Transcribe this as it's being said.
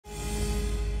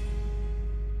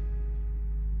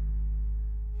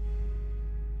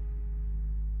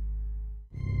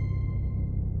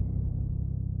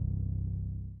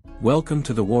Welcome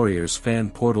to the Warriors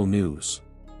Fan Portal News,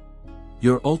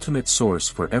 your ultimate source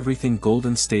for everything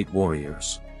Golden State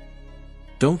Warriors.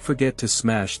 Don't forget to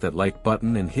smash that like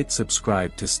button and hit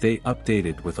subscribe to stay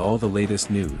updated with all the latest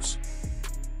news.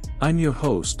 I'm your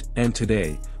host, and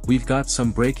today, we've got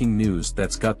some breaking news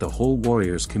that's got the whole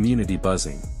Warriors community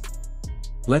buzzing.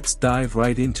 Let's dive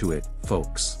right into it,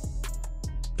 folks.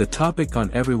 The topic on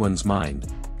everyone's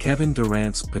mind: Kevin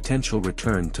Durant's potential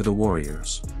return to the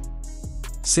Warriors.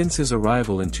 Since his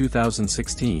arrival in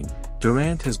 2016,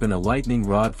 Durant has been a lightning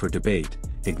rod for debate,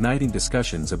 igniting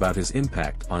discussions about his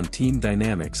impact on team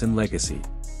dynamics and legacy.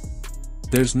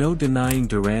 There's no denying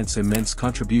Durant's immense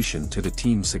contribution to the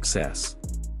team's success.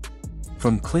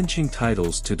 From clinching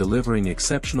titles to delivering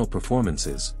exceptional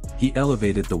performances, he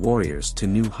elevated the Warriors to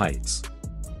new heights.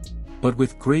 But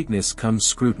with greatness comes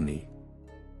scrutiny.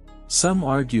 Some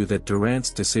argue that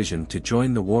Durant's decision to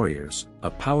join the Warriors,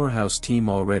 a powerhouse team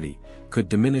already, could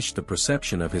diminish the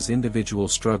perception of his individual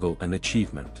struggle and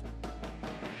achievement.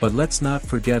 But let's not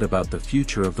forget about the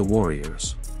future of the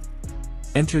Warriors.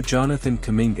 Enter Jonathan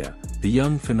Kuminga, the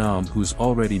young phenom who's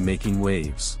already making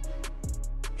waves.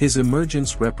 His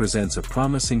emergence represents a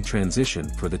promising transition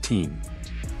for the team.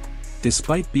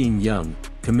 Despite being young,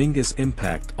 Kuminga's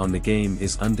impact on the game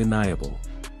is undeniable.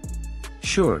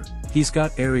 Sure, he's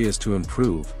got areas to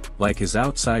improve, like his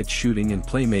outside shooting and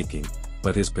playmaking,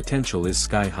 but his potential is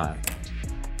sky-high.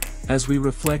 As we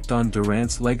reflect on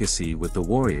Durant's legacy with the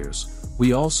Warriors,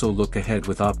 we also look ahead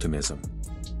with optimism.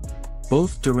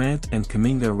 Both Durant and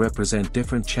Kuminga represent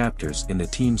different chapters in the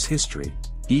team's history,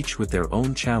 each with their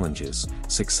own challenges,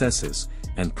 successes,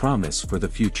 and promise for the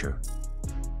future.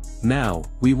 Now,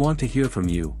 we want to hear from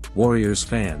you, Warriors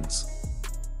fans.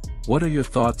 What are your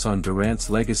thoughts on Durant's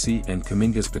legacy and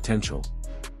Kuminga's potential?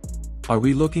 Are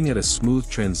we looking at a smooth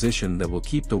transition that will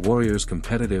keep the Warriors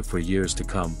competitive for years to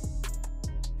come?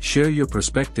 Share your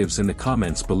perspectives in the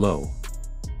comments below.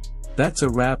 That's a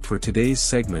wrap for today's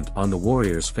segment on the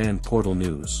Warriors Fan Portal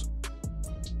News.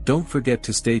 Don't forget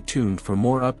to stay tuned for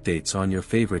more updates on your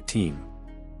favorite team.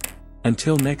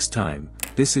 Until next time,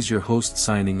 this is your host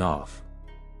signing off.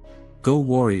 Go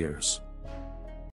Warriors!